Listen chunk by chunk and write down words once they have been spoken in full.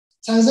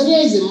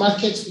Tanzania is a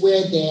market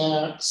where there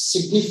are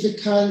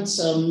significant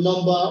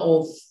number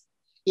of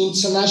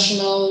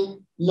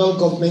international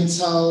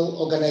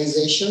non-governmental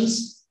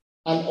organizations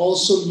and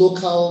also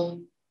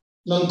local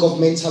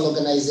non-governmental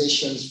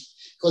organizations,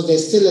 because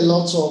there's still a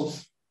lot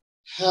of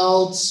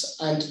health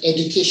and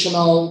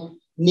educational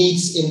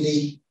needs in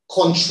the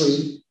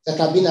country that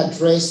have been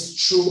addressed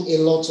through a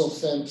lot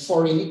of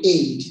foreign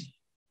aid.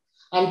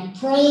 And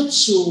prior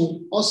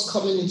to us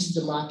coming into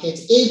the market,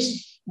 aid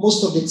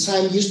most of the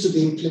time used to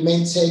be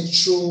implemented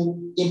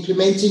through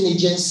implementing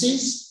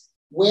agencies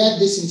where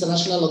this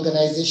international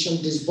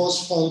organization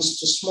disburse funds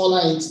to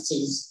smaller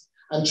entities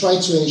and try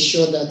to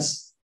ensure that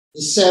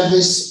the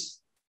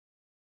service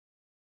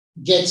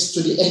gets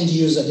to the end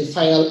user, the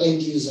final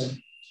end user.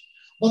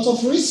 But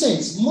of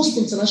recent, most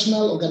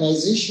international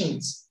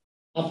organizations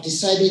have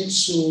decided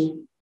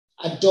to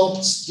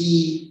adopt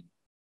the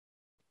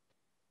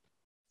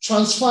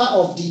transfer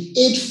of the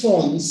aid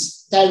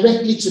funds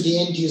directly to the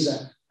end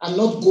user and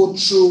not go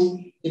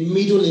through the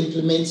middle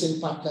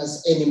implementing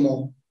partners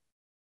anymore.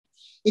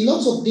 A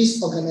lot of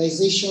these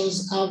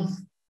organizations have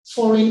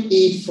foreign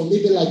aid from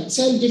maybe like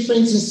 10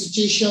 different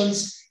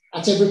institutions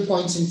at every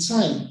point in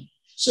time.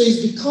 So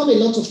it's become a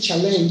lot of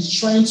challenge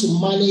trying to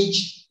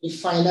manage the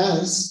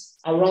finance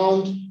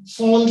around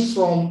funds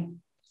from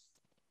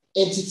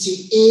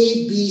entity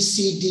A, B,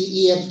 C,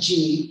 D, E, F,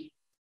 G.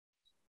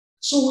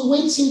 So we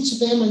went into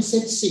them and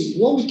said, see,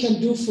 what we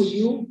can do for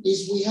you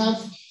is we have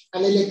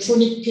an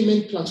electronic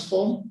payment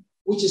platform,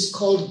 which is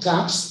called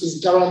GAPS, is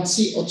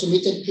Guaranty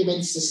Automated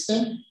Payment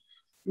System,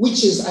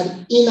 which is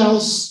an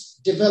in-house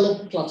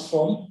developed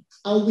platform,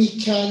 and we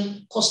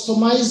can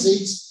customize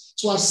it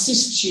to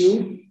assist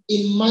you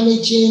in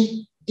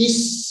managing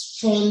these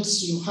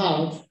funds you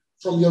have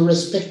from your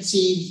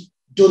respective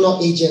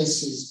donor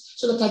agencies.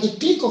 So that at the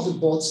click of a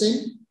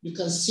button, you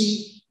can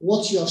see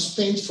what you have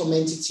spent from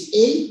entity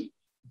A,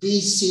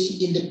 B,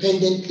 C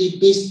independently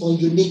based on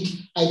unique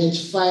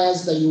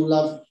identifiers that you will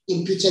have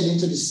imputed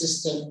into the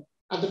system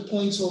at the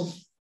point of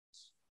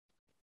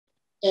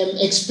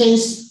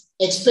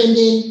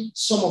expending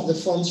some of the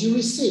funds you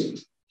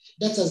received.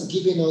 That has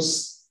given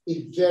us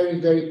a very,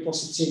 very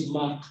positive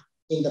mark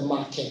in the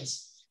market.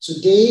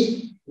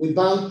 Today, we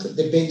bank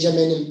the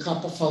Benjamin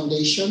Mkapa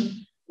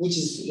Foundation, which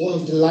is one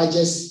of the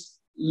largest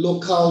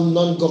local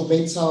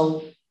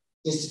non-governmental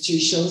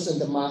institutions in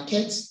the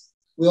market.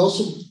 We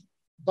also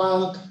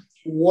bank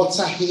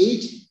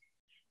WaterAid,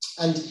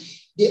 and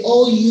they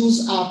all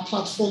use our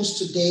platforms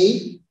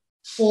today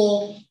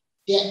for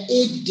their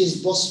aid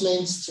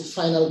disbursements to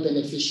final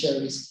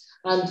beneficiaries.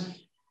 And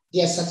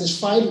they are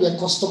satisfied. We are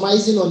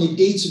customizing on a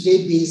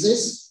day-to-day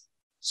basis.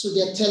 So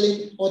they're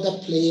telling other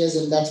players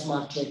in that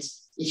market,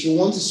 if you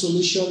want a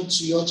solution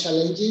to your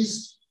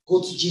challenges,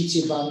 go to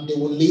GTBank. They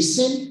will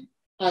listen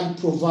and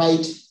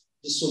provide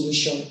the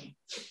solution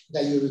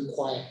that you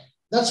require.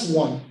 That's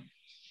one.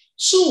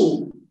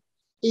 Two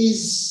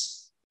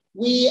is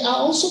we are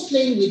also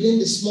playing within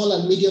the small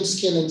and medium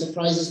scale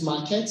enterprises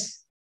market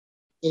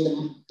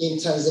in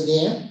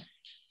Tanzania,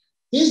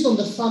 based on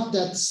the fact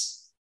that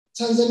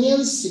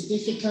Tanzanians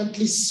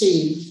significantly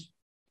save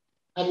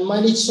and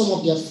manage some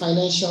of their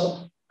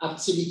financial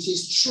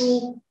activities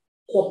through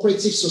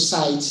cooperative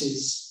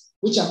societies,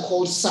 which are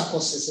called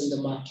SACCOS in the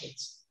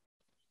market.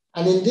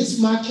 And in this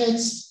market,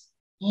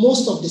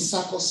 most of the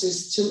SACCOS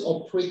still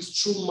operate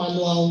through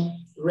manual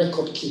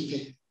record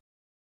keeping.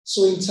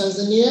 So in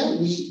Tanzania,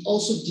 we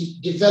also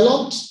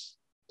developed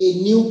a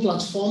new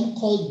platform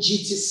called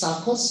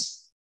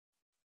GTSACCOS,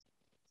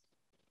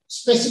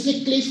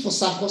 specifically for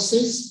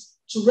SACCOSs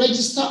to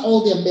register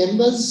all their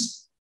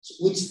members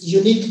with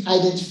unique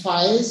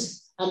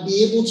identifiers and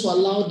be able to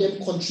allow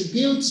them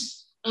contribute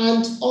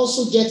and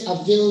also get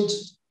availed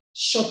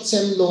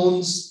short-term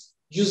loans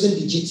using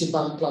the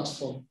GTBank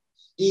platform.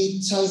 The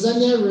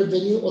Tanzania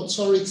Revenue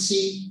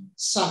Authority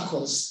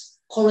SACCOS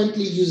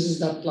currently uses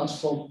that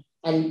platform,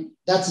 and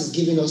that is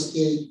giving us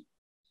a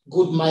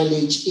good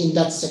mileage in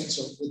that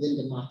sector within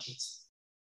the market.